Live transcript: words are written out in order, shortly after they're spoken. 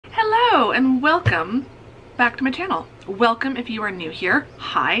Hello and welcome back to my channel. Welcome if you are new here.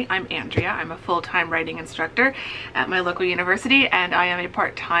 Hi, I'm Andrea. I'm a full-time writing instructor at my local university, and I am a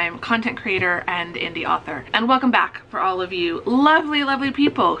part-time content creator and indie author. And welcome back for all of you lovely, lovely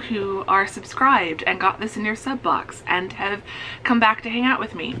people who are subscribed and got this in your sub box and have come back to hang out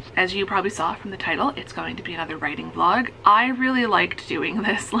with me. As you probably saw from the title, it's going to be another writing vlog. I really liked doing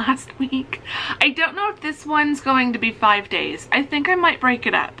this last week. I don't know if this one's going to be 5 days. I think I might break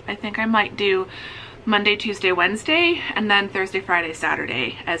it up. I think I might do Monday, Tuesday, Wednesday, and then Thursday, Friday,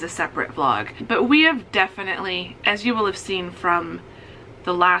 Saturday as a separate vlog. But we have definitely, as you will have seen from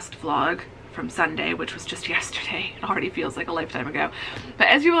the last vlog from Sunday, which was just yesterday, it already feels like a lifetime ago, but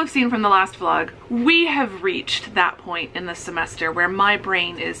as you will have seen from the last vlog, we have reached that point in the semester where my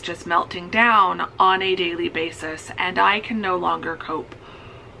brain is just melting down on a daily basis and I can no longer cope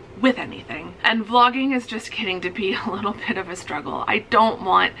with anything. And vlogging is just getting to be a little bit of a struggle. I don't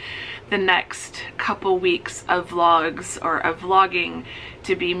want the next couple weeks of vlogs or of vlogging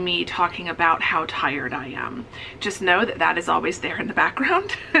to be me talking about how tired I am. Just know that that is always there in the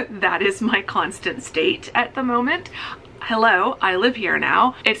background. That is my constant state at the moment. Hello, I live here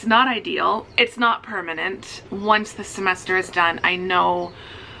now. It's not ideal. It's not permanent. Once the semester is done, I know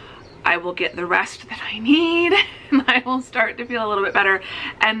I will get the rest that I need and I will start to feel a little bit better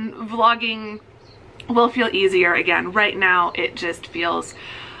and vlogging will feel easier again. Right now it just feels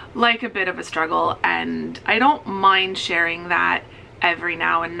like a bit of a struggle, and I don't mind sharing that every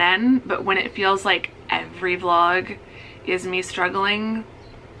now and then, but when it feels like every vlog is me struggling,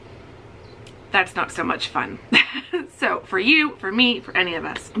 that's not so much fun. So for you, for me, for any of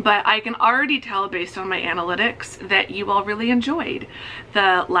us. But I can already tell based on my analytics that you all really enjoyed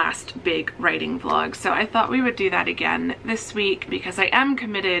the last big writing vlog. So I thought we would do that again this week because I am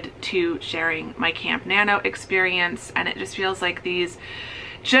committed to sharing my Camp Nano experience, and it just feels like these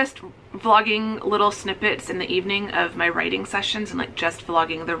just vlogging little snippets in the evening of my writing sessions and like just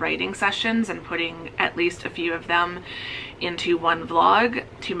vlogging the writing sessions and putting at least a few of them into one vlog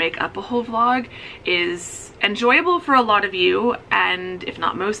to make up a whole vlog is enjoyable for a lot of you, and if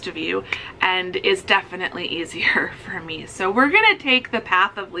not most of you, and is definitely easier for me. So we're gonna take the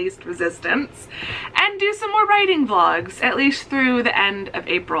path of least resistance and do some more writing vlogs, at least through the end of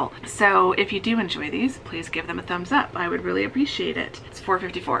April. So if you do enjoy these, please give them a thumbs up. I would really appreciate it. It's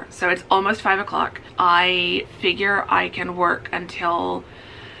 4:54, so it's almost 5 o'clock. I figure I can work until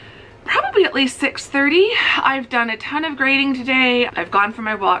probably at least 6:30. I've done a ton of grading today. I've gone for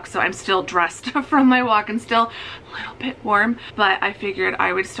my walk, so I'm still dressed from my walk and still a little bit warm, but I figured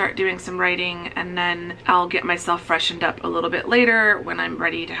I would start doing some writing and then I'll get myself freshened up a little bit later when I'm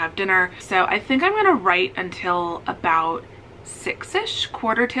ready to have dinner. So I think I'm gonna write until about 6-ish,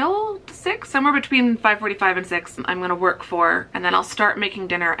 quarter till 6, somewhere between 5:45 and 6. I'm gonna work for, and then I'll start making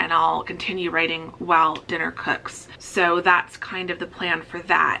dinner and I'll continue writing while dinner cooks. So that's kind of the plan for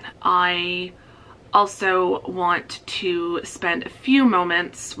that. I also want to spend a few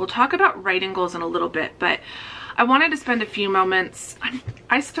moments, we'll talk about writing goals in a little bit, but I wanted to spend a few moments.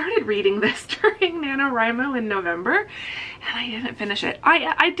 I started reading this during NaNoWriMo in November and I didn't finish it.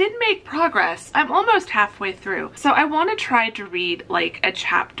 I did make progress. I'm almost halfway through. So I want to try to read like a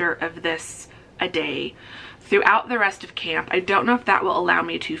chapter of this a day throughout the rest of camp. I don't know if that will allow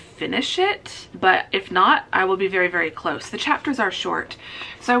me to finish it, but if not, I will be very, very close. The chapters are short.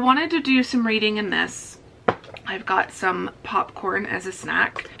 So I wanted to do some reading in this. I've got some popcorn as a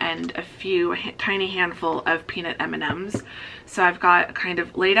snack and a few tiny handful of peanut M&Ms. So I've got a kind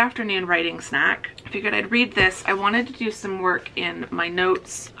of late afternoon writing snack. I figured I'd read this. I wanted to do some work in my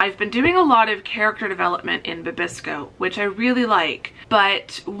notes. I've been doing a lot of character development in Babisco, which I really like.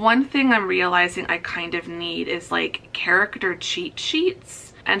 But one thing I'm realizing I kind of need is like character cheat sheets.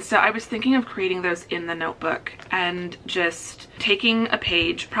 And so I was thinking of creating those in the notebook and just taking a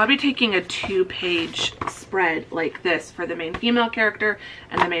page, probably taking a 2-page spread like this for the main female character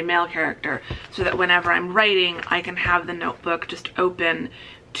and the main male character, so that whenever I'm writing, I can have the notebook just open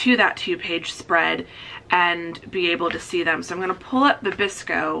to that 2-page spread and be able to see them. So I'm gonna pull up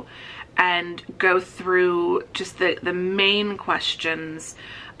Babisco and go through just the main questions,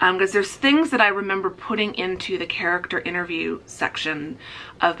 because there's things that I remember putting into the character interview section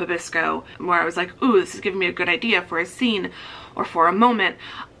of Babisco where I was like, ooh, this is giving me a good idea for a scene or for a moment.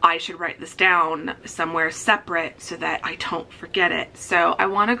 I should write this down somewhere separate so that I don't forget it. So I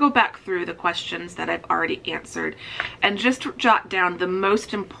want to go back through the questions that I've already answered and just jot down the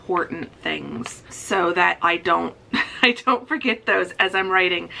most important things so that I don't forget those as I'm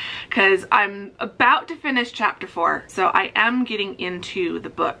writing, because I'm about to finish chapter 4. So I am getting into the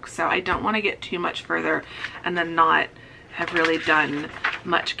book, so I don't want to get too much further and then not have really done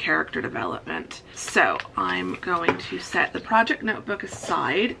much character development. So I'm going to set the project notebook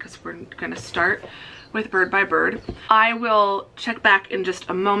aside because we're going to start with Bird by Bird. I will check back in just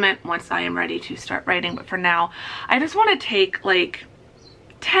a moment once I am ready to start writing, but for now I just want to take like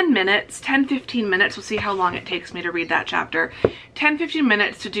 10 minutes, 10-15 minutes, we'll see how long it takes me to read that chapter, 10-15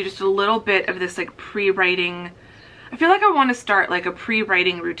 minutes to do just a little bit of this like pre-writing. I feel like I want to start like a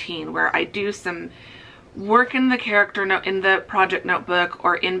pre-writing routine where I do some work in the character note in the project notebook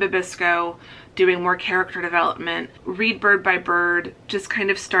or in Babisco, doing more character development, read Bird by Bird, just kind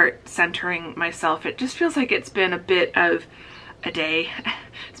of start centering myself. It just feels like it's been a bit of a day.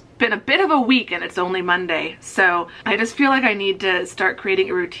 It's been a bit of a week and it's only Monday. So I just feel like I need to start creating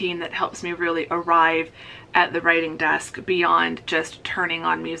a routine that helps me really arrive at the writing desk beyond just turning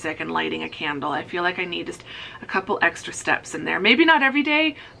on music and lighting a candle. I feel like I need just a couple extra steps in there. Maybe not every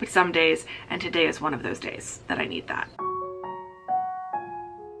day, but some days, and today is one of those days that I need that.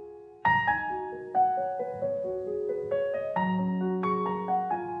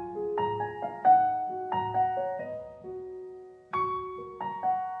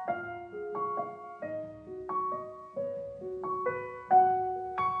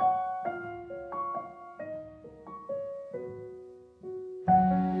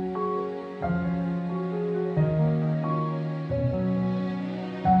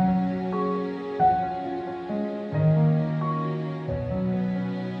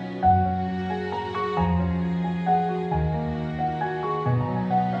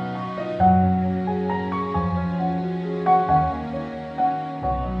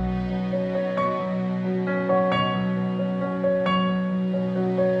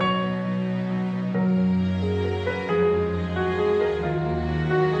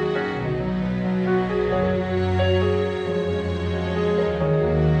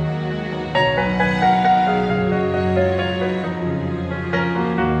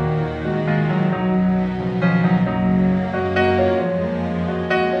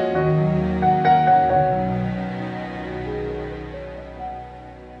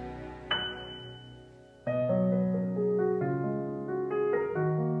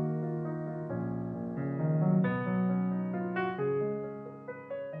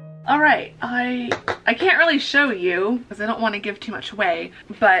 All right, I can't really show you because I don't want to give too much away,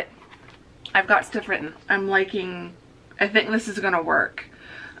 but I've got stuff written. I think this is gonna work.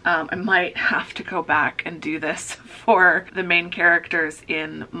 I might have to go back and do this for the main characters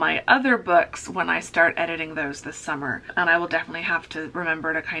in my other books when I start editing those this summer. And I will definitely have to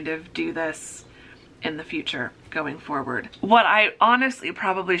remember to kind of do this in the future going forward. What I honestly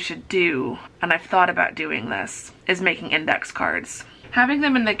probably should do, and I've thought about doing this, is making index cards. Having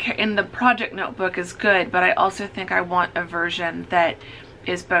them in the project notebook is good, but I also think I want a version that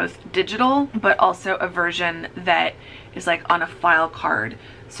is both digital, but also a version that is like on a file card,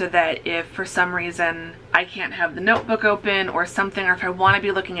 so that if for some reason I can't have the notebook open or something, or if I want to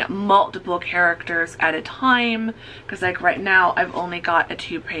be looking at multiple characters at a time, because like right now I've only got a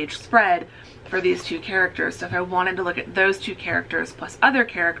 2-page spread for these 2 characters, so if I wanted to look at those 2 characters plus other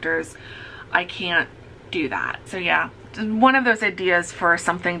characters, I can't do that. So yeah, one of those ideas for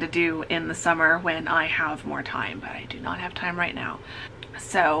something to do in the summer when I have more time, but I do not have time right now.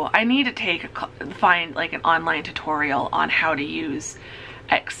 So I need to find like an online tutorial on how to use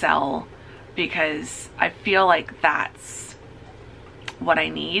Excel, because I feel like that's what I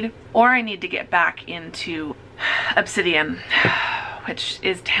need. Or I need to get back into Obsidian, which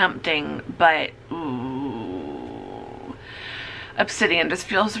is tempting, but ooh, Obsidian just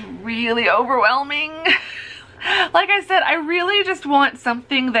feels really overwhelming. Like I said, I really just want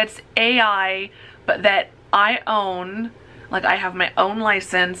something that's AI, but that I own. Like I have my own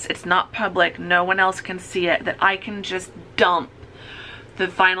license, it's not public, no one else can see it, that I can just dump the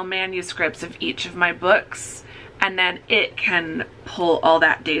final manuscripts of each of my books, and then it can pull all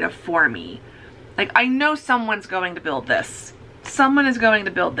that data for me. Like I know someone's going to build this. Someone is going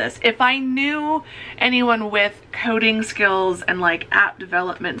to build this. If I knew anyone with coding skills and like app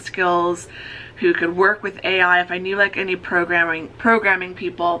development skills who could work with AI, if I knew like any programming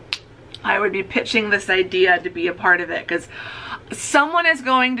people, I would be pitching this idea to be a part of it, because someone is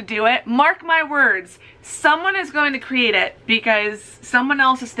going to do it. Mark my words, someone is going to create it because someone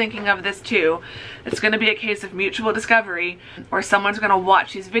else is thinking of this too. It's going to be a case of mutual discovery, or someone's going to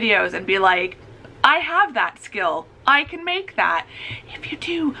watch these videos and be like, I have that skill, I can make that. If you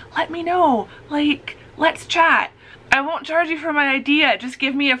do, let me know, like, let's chat. I won't charge you for my idea, just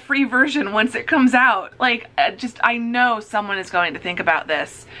give me a free version once it comes out. Like, I know someone is going to think about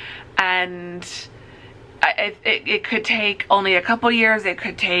this, and it could take only a couple years, it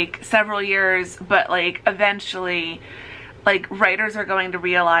could take several years, but like eventually like writers are going to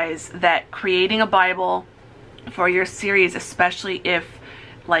realize that creating a Bible for your series, especially if,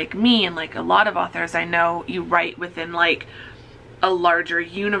 like me and like a lot of authors I know, you write within like a larger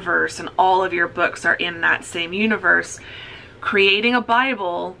universe and all of your books are in that same universe, creating a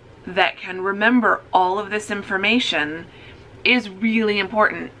Bible that can remember all of this information is really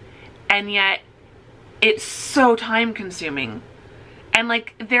important. And yet it's so time consuming. And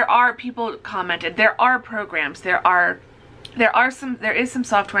like, there are people commented, there are programs, there is some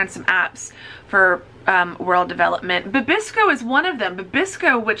software and some apps for world development. Babisco is one of them.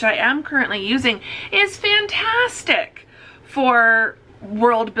 Babisco, which I am currently using, is fantastic for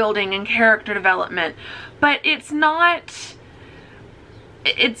world building and character development, but it's not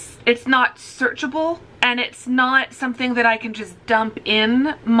searchable, and it's not something that I can just dump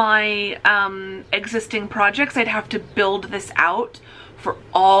in my existing projects. I'd have to build this out for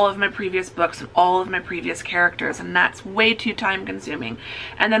all of my previous books and all of my previous characters, and that's way too time consuming.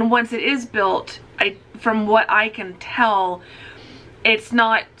 And then once it is built, from what I can tell, it's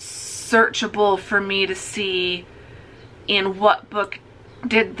not searchable for me to see in what book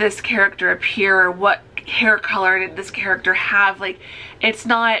did this character appear, or what hair color did this character have. Like, it's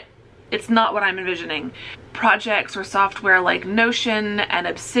not what I'm envisioning. Projects or software like Notion and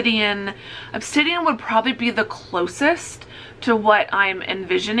Obsidian would probably be the closest to what I'm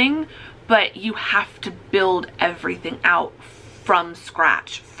envisioning, but you have to build everything out from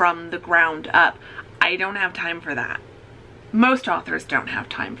scratch, from the ground up. I don't have time for that. Most authors don't have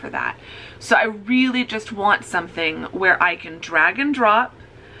time for that. So I really just want something where I can drag and drop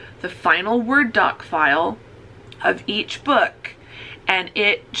the final Word doc file of each book, and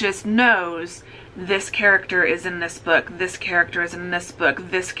it just knows this character is in this book, this character is in this book,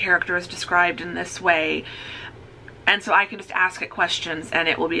 this character is described in this way. And so I can just ask it questions and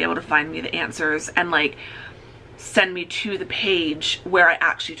it will be able to find me the answers and like send me to the page where I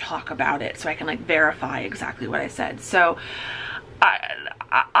actually talk about it, so I can like verify exactly what I said. So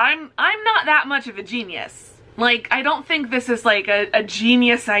I'm not that much of a genius. Like, I don't think this is like a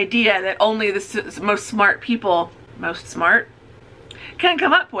genius idea that only the most smart people, most smart, can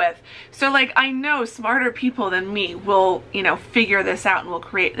come up with. So like, I know smarter people than me will, you know, figure this out and will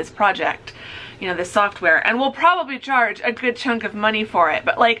create this project, you know, this software, and will probably charge a good chunk of money for it.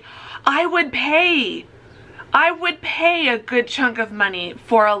 But like, I would pay a good chunk of money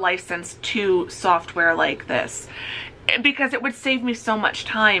for a license to software like this, because it would save me so much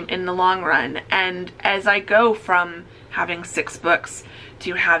time in the long run. And as I go from having 6 books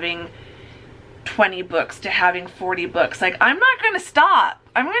to having 20 books to having 40 books, like, I'm not going to stop.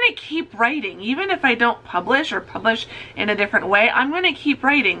 I'm going to keep writing. Even if I don't publish or publish in a different way, I'm going to keep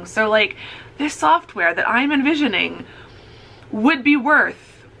writing. So like, this software that I'm envisioning would be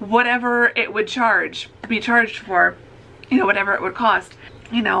worth whatever it would be charged for, you know, whatever it would cost.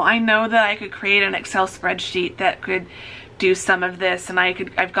 You know, I know that I could create an Excel spreadsheet that could do some of this, and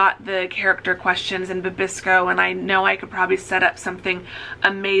I've got the character questions in Babisco, and I know I could probably set up something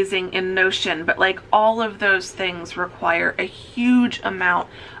amazing in Notion, but like, all of those things require a huge amount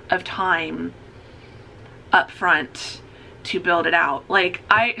of time up front to build it out. Like,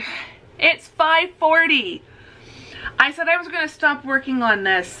 it's 5:40. I said I was going to stop working on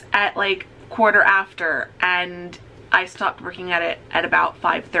this at like 1/4 and I stopped working at it at about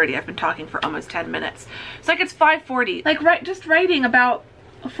 5:30. I've been talking for almost 10 minutes. It's like, it's 5:40. Like, just writing about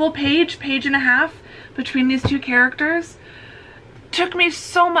a full page and a half between these 2 characters took me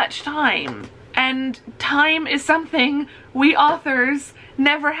so much time. And time is something we authors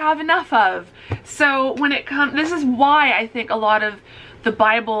never have enough of. So when it comes, this is why I think a lot of the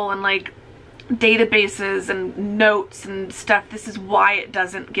Bible and like databases and notes and stuff, this is why it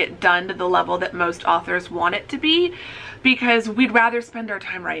doesn't get done to the level that most authors want it to be, because we'd rather spend our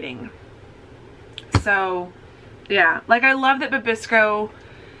time writing. So yeah, like, I love that Babisco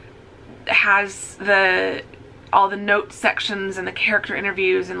has all the note sections and the character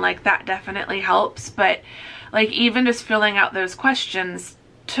interviews, and like, that definitely helps. But like, even just filling out those questions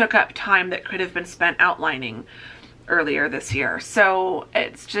took up time that could have been spent outlining earlier this year. So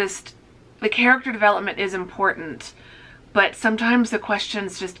it's just, the character development is important, but sometimes the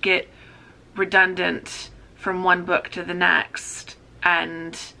questions just get redundant from one book to the next,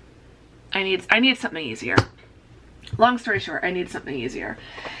 and I need something easier. Long story short, I need something easier.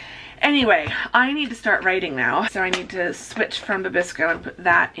 Anyway, I need to start writing now, so I need to switch from Babisco and put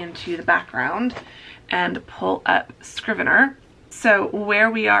that into the background and pull up Scrivener. So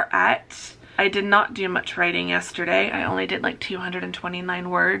where we are at, I did not do much writing yesterday. I only did like 229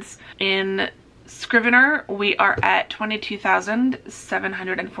 words. In Scrivener, we are at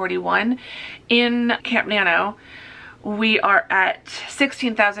 22,741. In Camp Nano, we are at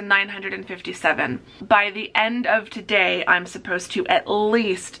 16,957. By the end of today, I'm supposed to at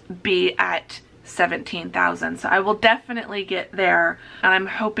least be at 17,000. So I will definitely get there, and I'm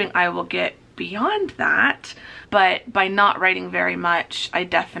hoping I will get beyond that. But by not writing very much, I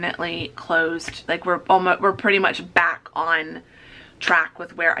definitely closed, like we're pretty much back on track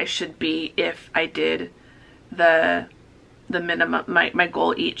with where I should be if I did the minimum, my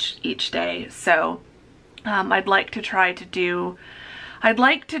goal each day. So I'd like to try,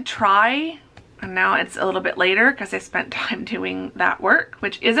 and now it's a little bit later because I spent time doing that work,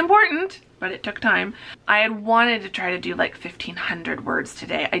 which is important, but it took time. I had wanted to try to do like 1,500 words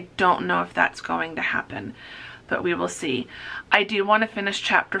today. I don't know if that's going to happen, but we will see. I do want to finish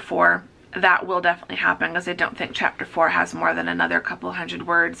chapter 4. That will definitely happen because I don't think chapter 4 has more than another couple hundred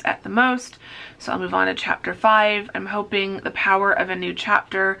words at the most. So I'll move on to chapter 5. I'm hoping the power of a new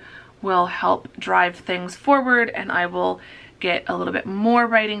chapter will help drive things forward, and I will get a little bit more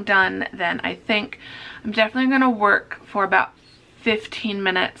writing done than I think. I'm definitely going to work for about 15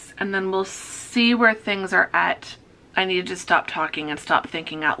 minutes, and then we'll see where things are at. I need to just stop talking and stop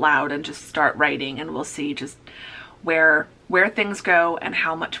thinking out loud and just start writing, and we'll see just where things go and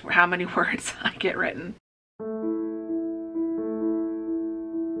how many words I get written.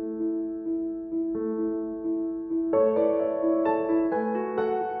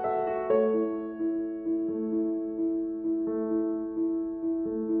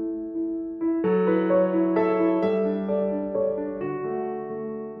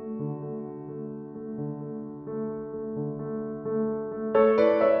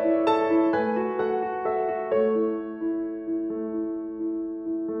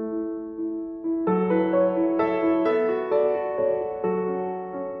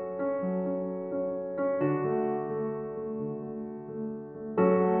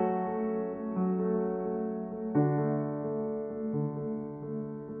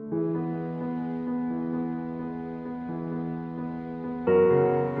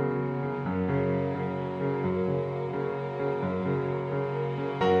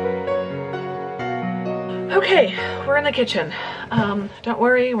 Okay, we're in the kitchen. Don't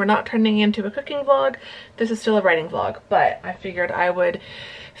worry, we're not turning into a cooking vlog. This is still a writing vlog, but I figured I would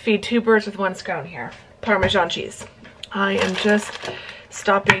feed 2 birds with 1 stone here. Parmesan cheese. I am just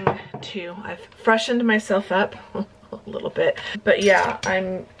stopping to, I've freshened myself up a little bit, but yeah,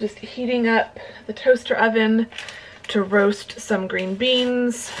 I'm just heating up the toaster oven to roast some green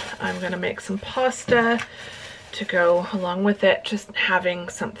beans. I'm gonna make some pasta to go along with it, just having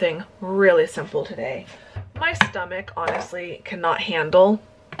something really simple today. My stomach honestly cannot handle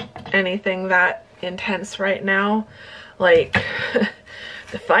anything that intense right now. Like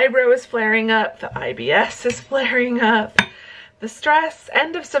the fibro is flaring up, the IBS is flaring up, the stress,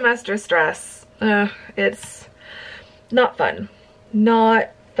 end of semester stress, it's not fun.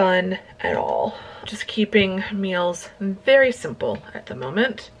 Not fun at all. Just keeping meals very simple at the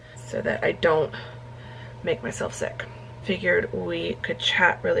moment so that I don't make myself sick. Figured we could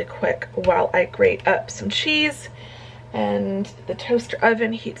chat really quick while I grate up some cheese and the toaster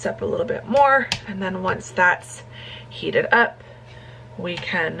oven heats up a little bit more, and then once that's heated up we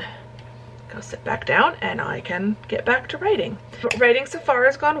can go sit back down and I can get back to writing. Writing so far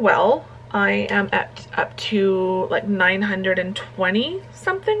has gone well. I am up to like 920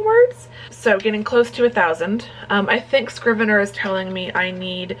 something words, so getting close to 1,000. I think Scrivener is telling me I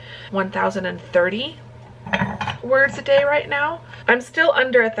need 1,030 words a day right now. I'm still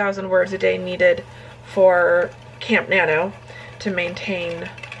under 1,000 words a day needed for Camp Nano to maintain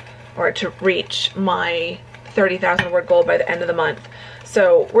or to reach my 30,000 word goal by the end of the month.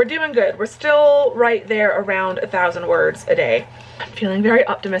 So we're doing good. We're still right there around 1,000 words a day. I'm feeling very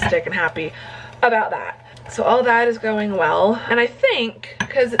optimistic and happy about that. So all that is going well. And I think,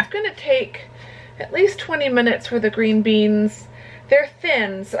 because it's gonna take at least 20 minutes for the green beans, they're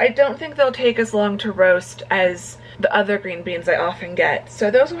thin, so I don't think they'll take as long to roast as the other green beans I often get.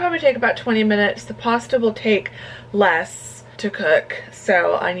 So those will probably take about 20 minutes. The pasta will take less to cook,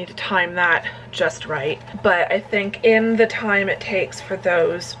 so I need to time that just right. But I think in the time it takes for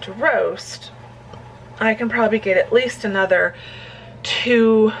those to roast, I can probably get at least another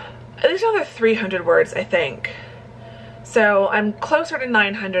 300 words, I think. So I'm closer to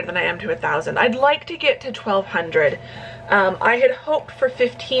 900 than I am to 1,000. I'd like to get to 1,200. I had hoped for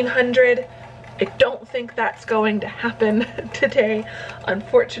 1,500. I don't think that's going to happen today.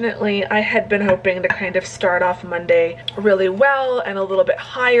 Unfortunately, I had been hoping to kind of start off Monday really well and a little bit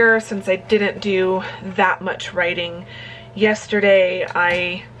higher since I didn't do that much writing yesterday.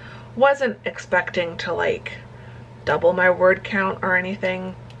 I wasn't expecting to like double my word count or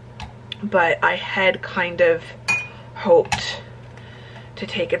anything, but I had kind of hoped to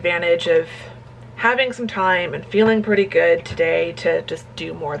take advantage of having some time and feeling pretty good today to just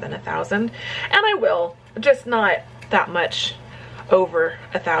do more than 1,000. And I will, just not that much over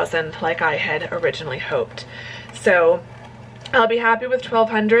 1,000 like I had originally hoped. So I'll be happy with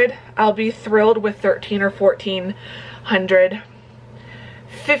 1,200. I'll be thrilled with 1,300 or 1,400.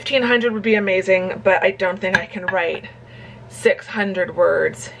 1,500 would be amazing, but I don't think I can write 600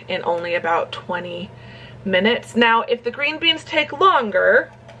 words in only about 20 minutes. Now, if the green beans take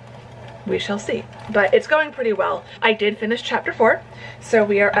longer, we shall see, but it's going pretty well. I did finish chapter 4, so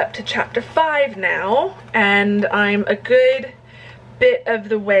we are up to chapter 5 now, and I'm a good bit of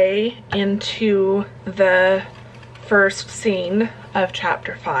the way into the first scene of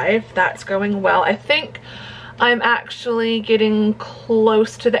chapter 5. That's going well. I think I'm actually getting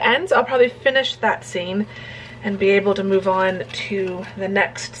close to the end, so I'll probably finish that scene and be able to move on to the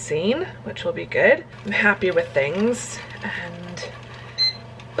next scene, which will be good. I'm happy with things, and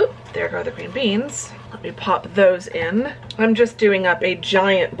oop, there go the green beans. Let me pop those in. I'm just doing up a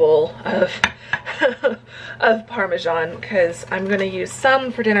giant bowl of of Parmesan because I'm gonna use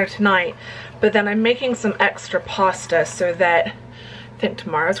some for dinner tonight, but then I'm making some extra pasta so that I think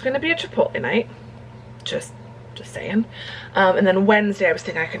tomorrow's gonna be a Chipotle night. Just saying. And then Wednesday I was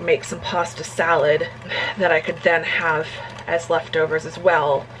thinking I could make some pasta salad that I could then have as leftovers as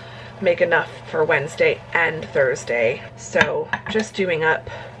well. Make enough for Wednesday and Thursday. So just doing up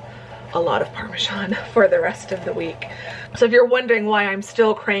a lot of Parmesan for the rest of the week. So if you're wondering why I'm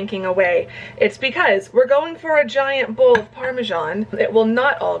still cranking away, it's because we're going for a giant bowl of Parmesan. It will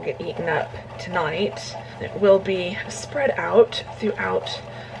not all get eaten up tonight. It will be spread out throughout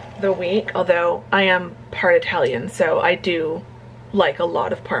the week, although I am part Italian, so I do like a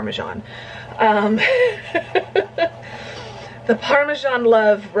lot of Parmesan. The Parmesan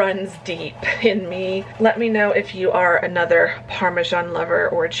love runs deep in me. Let me know if you are another Parmesan lover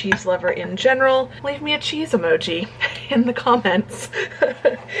or a cheese lover in general. Leave me a cheese emoji in the comments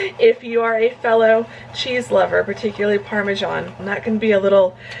if you are a fellow cheese lover, particularly Parmesan. And that can be a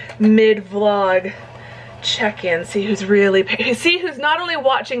little mid-vlog check-in, see who's really see who's not only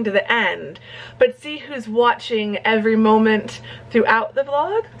watching to the end, but see who's watching every moment throughout the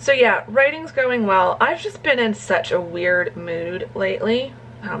vlog. So yeah, writing's going well. I've just been in such a weird mood lately,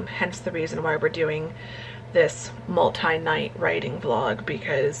 hence the reason why we're doing this multi-night writing vlog,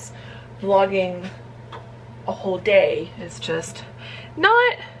 because vlogging a whole day is just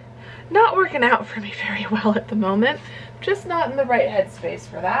not working out for me very well at the moment. Just not in the right headspace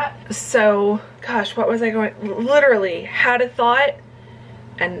for that. So, gosh, what was I going? Literally had a thought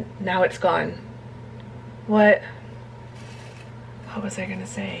and now it's gone. What was I gonna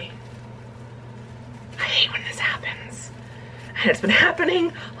say? I hate when this happens. And it's been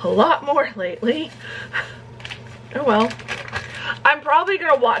happening a lot more lately. Oh well. I'm probably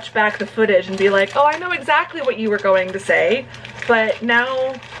gonna watch back the footage and be like, oh, I know exactly what you were going to say, but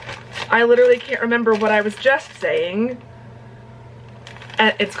now I literally can't remember what I was just saying.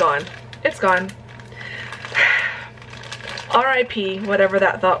 And it's gone. It's gone. R.I.P. whatever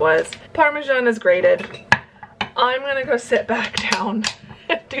that thought was. Parmesan is grated. I'm gonna go sit back down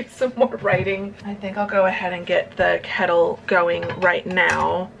and do some more writing. I think I'll go ahead and get the kettle going right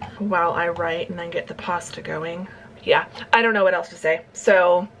now while I write, and then get the pasta going. Yeah, I don't know what else to say.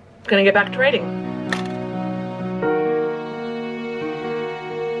 So, gonna get back to writing.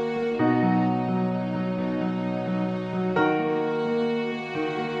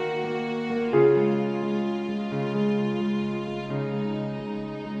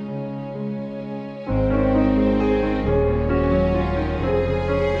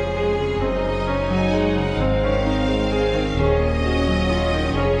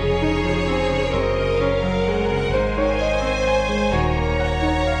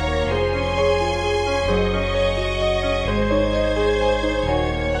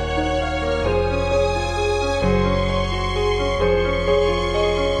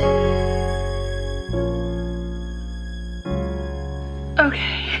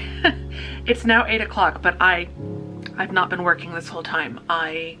 Okay, it's now 8 o'clock, but I've not been working this whole time.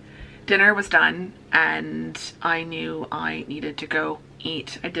 Dinner was done and I knew I needed to go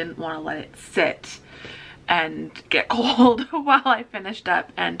eat. I didn't want to let it sit and get cold while I finished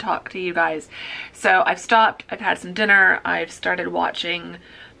up and talked to you guys. So I've stopped, I've had some dinner, I've started watching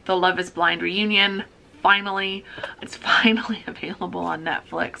the Love is Blind reunion. Finally, it's finally available on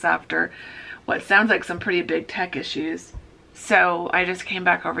Netflix after what sounds like some pretty big tech issues. So I just came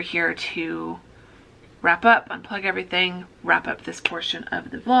back over here to wrap up, unplug everything, wrap up this portion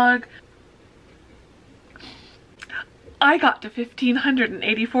of the vlog. I got to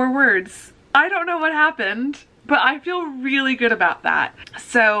 1,584 words. I don't know what happened. But I feel really good about that.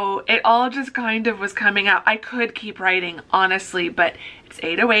 So it all just kind of was coming out. I could keep writing, honestly, but it's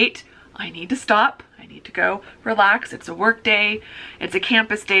 8:08. I need to stop. I need to go relax. It's a work day. It's a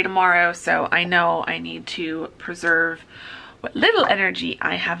campus day tomorrow, so I know I need to preserve what little energy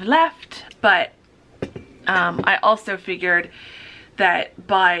I have left. But I also figured that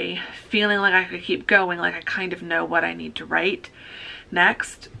by feeling like I could keep going, like I kind of know what I need to write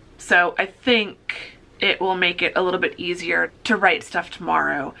next. So I think it will make it a little bit easier to write stuff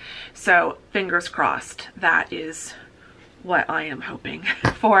tomorrow. So fingers crossed, that is what I am hoping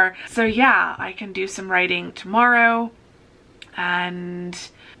for. So yeah, I can do some writing tomorrow and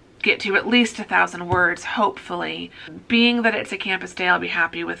get to at least 1,000 words, hopefully. Being that it's a campus day, I'll be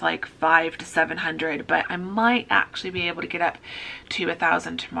happy with like 500 to 700, but I might actually be able to get up to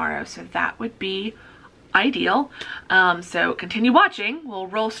 1,000 tomorrow. So that would be ideal. So continue watching. We'll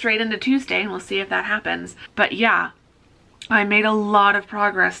roll straight into Tuesday and we'll see if that happens. But yeah, I made a lot of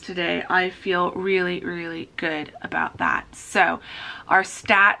progress today. I feel really, really good about that. So our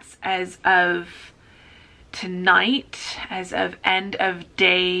stats as of tonight, as of end of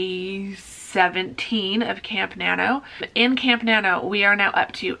day 17 of Camp Nano. In Camp Nano, we are now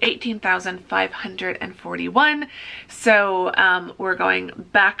up to 18,541. So we're going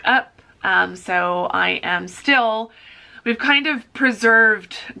back up. So I am still, we've kind of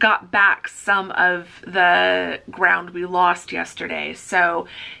got back some of the ground we lost yesterday. So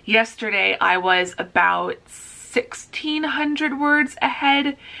yesterday I was about 1,600 words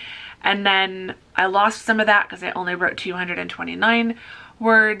ahead, and then I lost some of that because I only wrote 229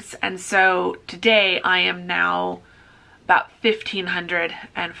 words. And so today I am now about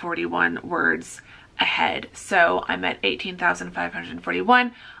 1,541 words ahead. So I'm at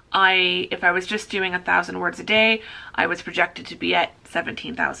 18,541. If I was just doing 1,000 words a day, I was projected to be at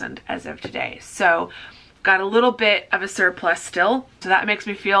 17,000 as of today. So got a little bit of a surplus still. So that makes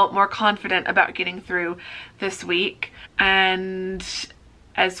me feel more confident about getting through this week. And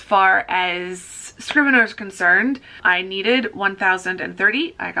as far as Scrivener is concerned, I needed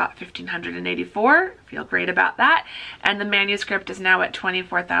 1,030. I got 1,584. Feel great about that. And the manuscript is now at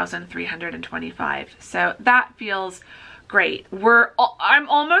 24,325. So that feels great. I'm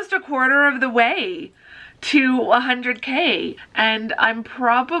almost a quarter of the way to 100K, and I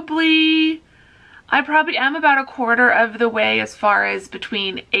probably am about a quarter of the way as far as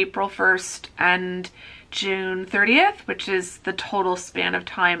between April 1st and June 30th, which is the total span of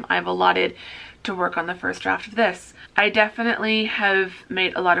time I've allotted to work on the first draft of this. I definitely have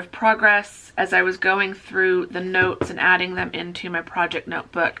made a lot of progress as I was going through the notes and adding them into my project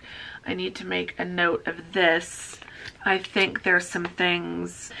notebook. I need to make a note of this. I think there's some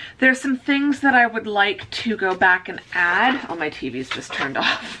things that I would like to go back and add. Oh, my TV's just turned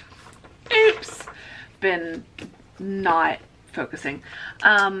off. Oops. Been not focusing.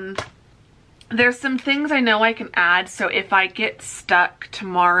 There's some things I know I can add, so if I get stuck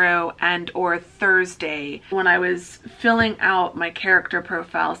tomorrow and or Thursday, when I was filling out my character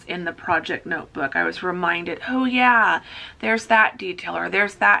profiles in the project notebook, I was reminded, oh yeah, there's that detail or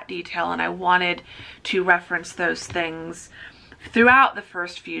there's that detail, and I wanted to reference those things throughout the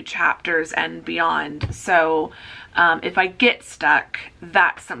first few chapters and beyond. So if I get stuck,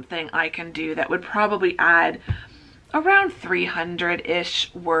 that's something I can do that would probably add around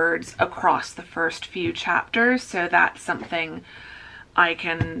 300-ish words across the first few chapters. So that's something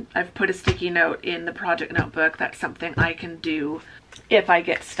I've put a sticky note in the project notebook. That's something I can do if I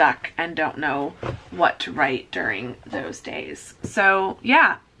get stuck and don't know what to write during those days. So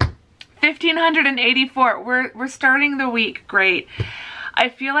yeah, 1,584. We're starting the week great. I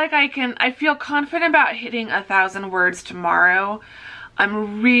feel like I feel confident about hitting 1,000 words tomorrow.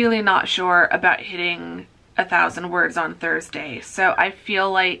 I'm really not sure about hitting 1,000 words on Thursday. So I feel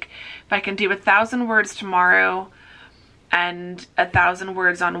like if I can do 1,000 words tomorrow and 1,000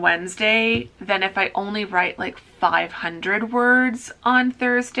 words on Wednesday, then if I only write like 500 words on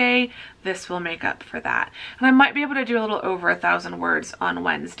Thursday, this will make up for that. And I might be able to do a little over 1,000 words on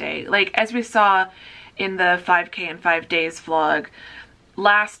Wednesday. Like as we saw in the 5K in 5 days vlog,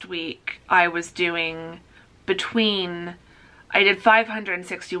 last week I was doing I did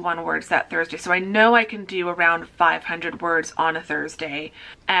 561 words that Thursday, so I know I can do around 500 words on a Thursday.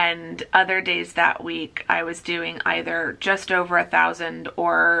 And other days that week, I was doing either just over 1,000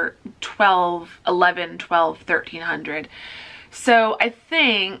 or 1,300. So I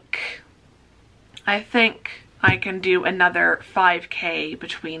think I can do another 5K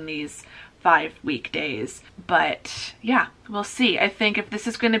between these 5 weekdays. But yeah, we'll see. I think if this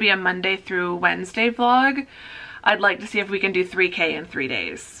is going to be a Monday through Wednesday vlog, I'd like to see if we can do 3K in 3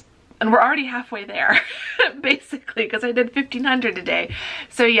 days. And we're already halfway there, basically, because I did 1,500 today.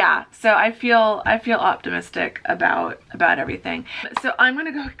 So yeah, so I feel optimistic about everything. So I'm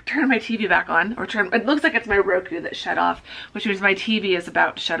gonna go turn my TV back on, or it looks like it's my Roku that shut off, which means my TV is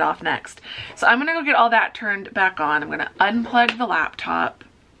about to shut off next. So I'm gonna go get all that turned back on. I'm gonna unplug the laptop,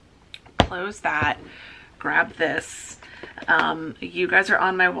 close that, grab this. You guys are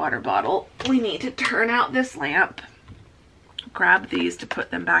on my water bottle. We need to turn out this lamp. Grab these to put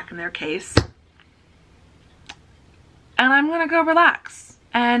them back in their case. And I'm gonna go relax.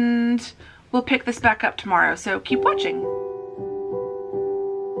 And we'll pick this back up tomorrow, so keep watching.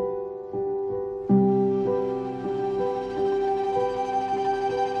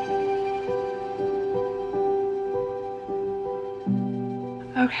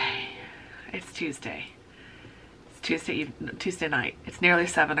 Okay, it's Tuesday. It's Tuesday night. It's nearly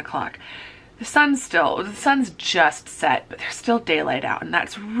 7 o'clock. The sun's just set, but there's still daylight out, and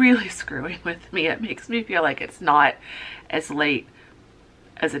that's really screwing with me. It makes me feel like it's not as late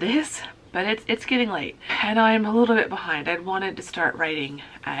as it is, but it's getting late, and I'm a little bit behind. I'd wanted to start writing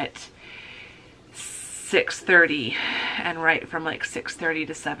at 6:30 and write from like 6:30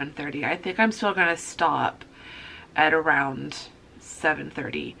 to 7:30. I think I'm still gonna stop at around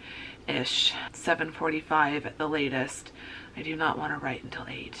 7:30-ish, 7:45 at the latest. I do not want to write until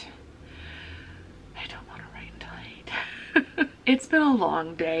 8. I don't want to write until 8. It's been a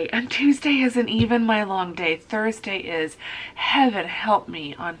long day, and Tuesday isn't even my long day. Thursday is. Heaven help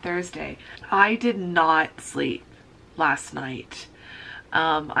me on Thursday. I did not sleep last night.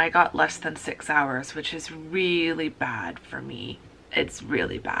 I got less than 6 hours, which is really bad for me. It's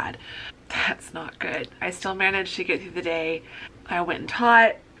really bad. That's not good. I still managed to get through the day. I went and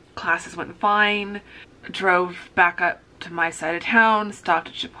taught. Classes went fine. Drove back up to my side of town, stopped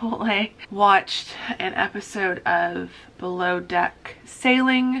at Chipotle, watched an episode of Below Deck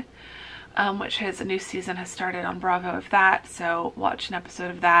Sailing, which a new season has started on Bravo of that, so watched an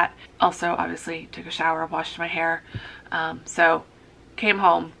episode of that. Also, obviously, took a shower, washed my hair, so came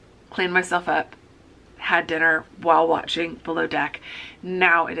home, cleaned myself up, had dinner while watching Below Deck.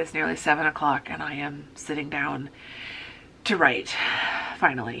 Now it is nearly 7 o'clock and I am sitting down to write,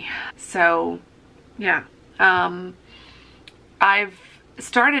 finally. So, yeah. I've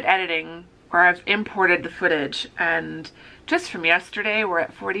started editing, or I've imported the footage, and just from yesterday we're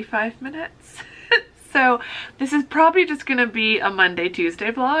at 45 minutes. So this is probably just gonna be a Monday,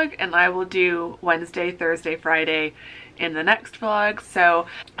 Tuesday vlog, and I will do Wednesday, Thursday, Friday in the next vlog. So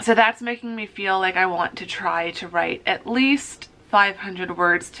that's making me feel like I want to try to write at least 500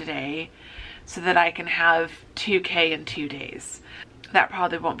 words today so that I can have 2K in 2 days. That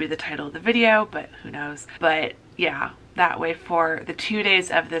probably won't be the title of the video, but who knows. But yeah, that way for the 2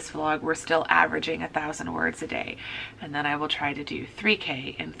 days of this vlog, we're still averaging 1,000 words a day. And then I will try to do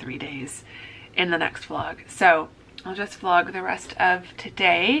 3K in 3 days in the next vlog. So I'll just vlog the rest of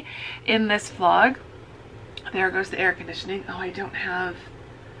today in this vlog. There goes the air conditioning. Oh, I don't have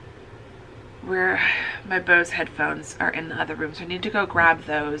where my Bose headphones are in the other room, so I need to go grab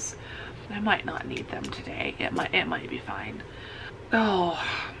those. I might not need them today. It might be fine. Oh,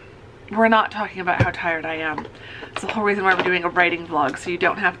 we're not talking about how tired I am. It's the whole reason why we're doing a writing vlog, so you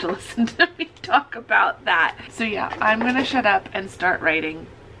don't have to listen to me talk about that. So yeah, I'm gonna shut up and start writing.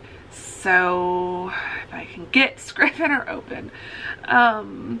 So if I can get Scrivener open.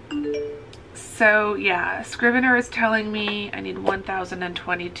 So yeah, Scrivener is telling me I need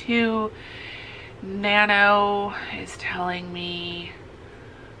 1,022. Nano is telling me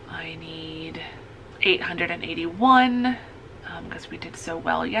I need 881. Because we did so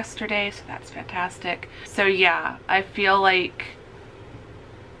well yesterday, so that's fantastic. So yeah, I feel like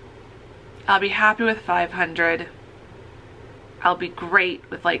I'll be happy with 500. I'll be great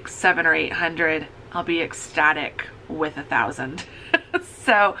with like 700 or 800. I'll be ecstatic with 1,000.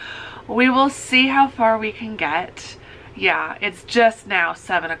 So we will see how far we can get. Yeah, it's just now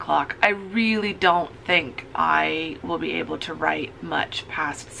 7 o'clock. I really don't think I will be able to write much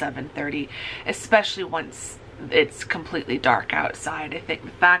past 7:30, especially once it's completely dark outside. I think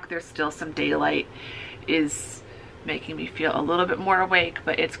the fact there's still some daylight is making me feel a little bit more awake,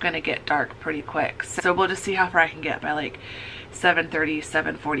 but it's gonna get dark pretty quick. So we'll just see how far I can get by like 7:30,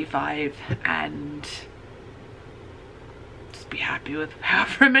 7:45, and just be happy with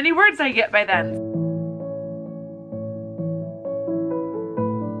however many words I get by then.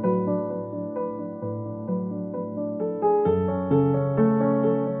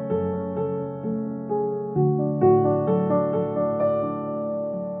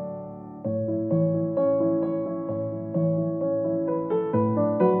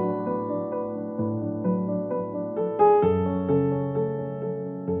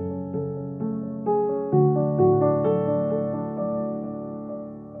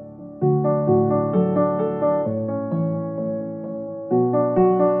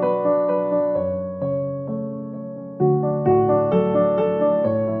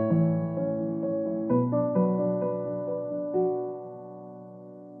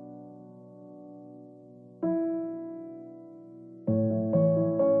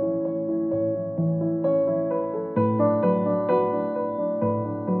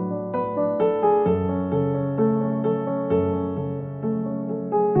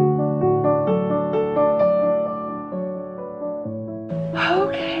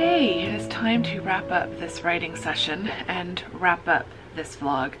 going to wrap up this writing session and wrap up this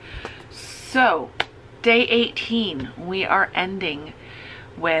vlog. So, day 18, we are ending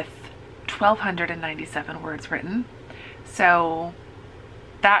with 1,297 words written. So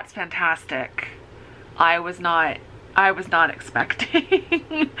that's fantastic. I was not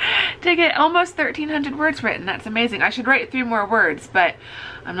expecting to get almost 1,300 words written. That's amazing. I should write 3 more words, but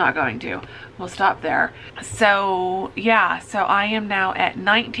I'm not going to. We'll stop there. So yeah, so I am now at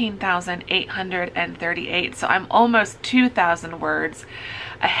 19,838. So I'm almost 2,000 words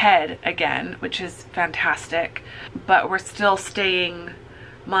ahead again, which is fantastic. But we're still staying,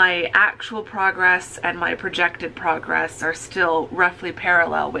 my actual progress and my projected progress are still roughly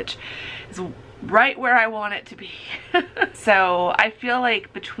parallel, which is right where I want it to be. So I feel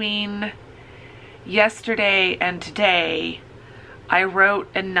like between yesterday and today, I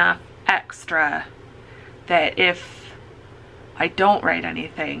wrote enough extra that if I don't write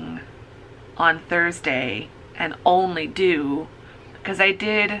anything on Thursday and only do, because I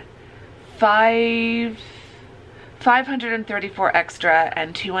did 534 extra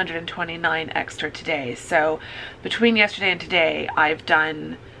and 229 extra today. So between yesterday and today, I've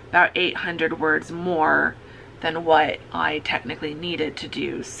done about 800 words more than what I technically needed to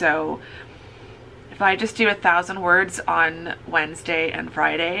do. So if I just do 1,000 words on Wednesday and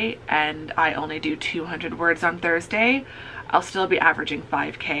Friday and I only do 200 words on Thursday, I'll still be averaging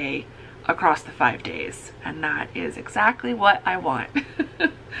 5K across the 5 days. And that is exactly what I want.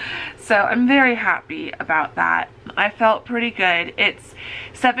 So I'm very happy about that. I felt pretty good. It's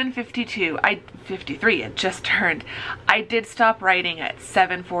 7:52. 53, it just turned. I did stop writing at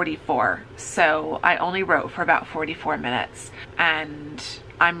 7:44. So I only wrote for about 44 minutes and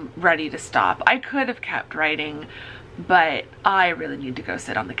I'm ready to stop. I could have kept writing, but I really need to go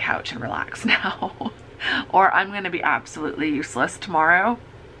sit on the couch and relax now. Or I'm going to be absolutely useless tomorrow.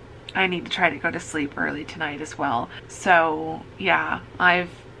 I need to try to go to sleep early tonight as well. So yeah, I've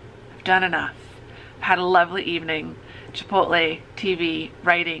done enough. I've had a lovely evening. Chipotle, TV,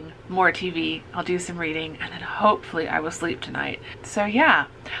 writing, more TV. I'll do some reading and then hopefully I will sleep tonight. So yeah,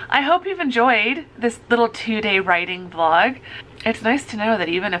 I hope you've enjoyed this little 2-day writing vlog. It's nice to know that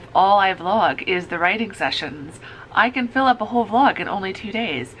even if all I vlog is the writing sessions, I can fill up a whole vlog in only 2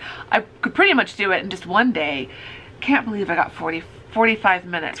 days. I could pretty much do it in just 1 day. Can't believe I got 45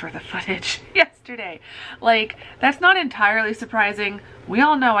 minutes worth of footage yesterday. Like, that's not entirely surprising. We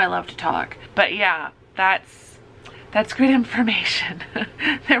all know I love to talk. But yeah, that's good information.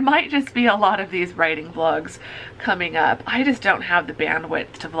 There might just be a lot of these writing vlogs coming up. I just don't have the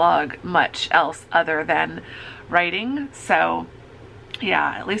bandwidth to vlog much else other than writing. So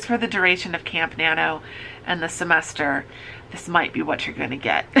yeah, at least for the duration of Camp Nano and the semester, this might be what you're gonna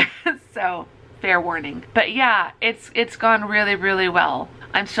get. So fair warning. But yeah, it's gone really, really well.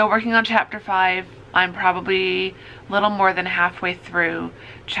 I'm still working on chapter 5. I'm probably a little more than halfway through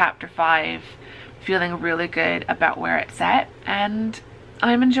chapter 5, feeling really good about where it's at, and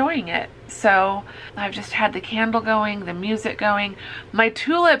I'm enjoying it. So I've just had the candle going, the music going. My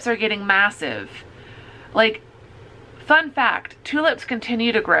tulips are getting massive. Like, fun fact, tulips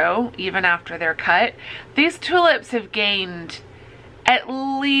continue to grow even after they're cut. These tulips have gained at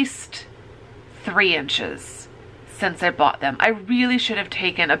least 3 inches since I bought them. I really should have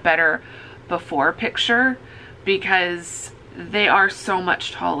taken a better before picture because they are so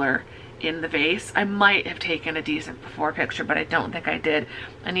much taller in the vase. I might have taken a decent before picture, but I don't think I did.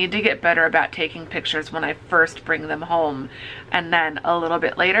 I need to get better about taking pictures when I first bring them home and then a little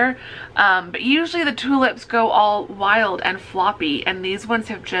bit later. But usually the tulips go all wild and floppy, and these ones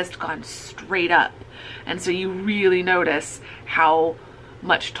have just gone straight up. And so you really notice how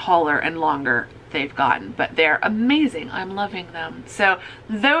much taller and longer they've gotten, but they're amazing. I'm loving them. So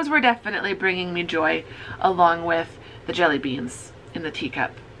those were definitely bringing me joy, along with the jelly beans in the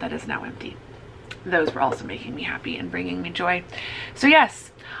teacup that is now empty. Those were also making me happy and bringing me joy. So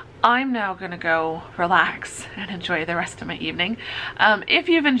yes, I'm now gonna go relax and enjoy the rest of my evening. If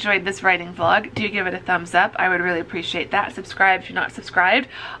you've enjoyed this writing vlog, do give it a thumbs up. I would really appreciate that. Subscribe if you're not subscribed.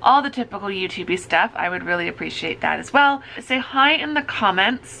 All the typical YouTube-y stuff, I would really appreciate that as well. Say hi in the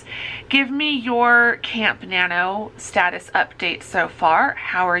comments. Give me your Camp Nano status update so far.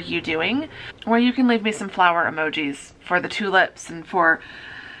 How are you doing? Or you can leave me some flower emojis for the tulips and for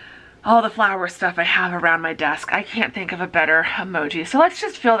all the flower stuff I have around my desk. I can't think of a better emoji. So let's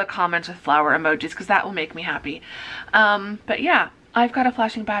just fill the comments with flower emojis because that will make me happy. But yeah, I've got a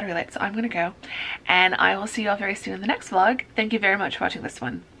flashing battery light, so I'm gonna go. And I will see you all very soon in the next vlog. Thank you very much for watching this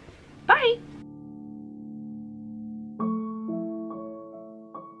one. Bye!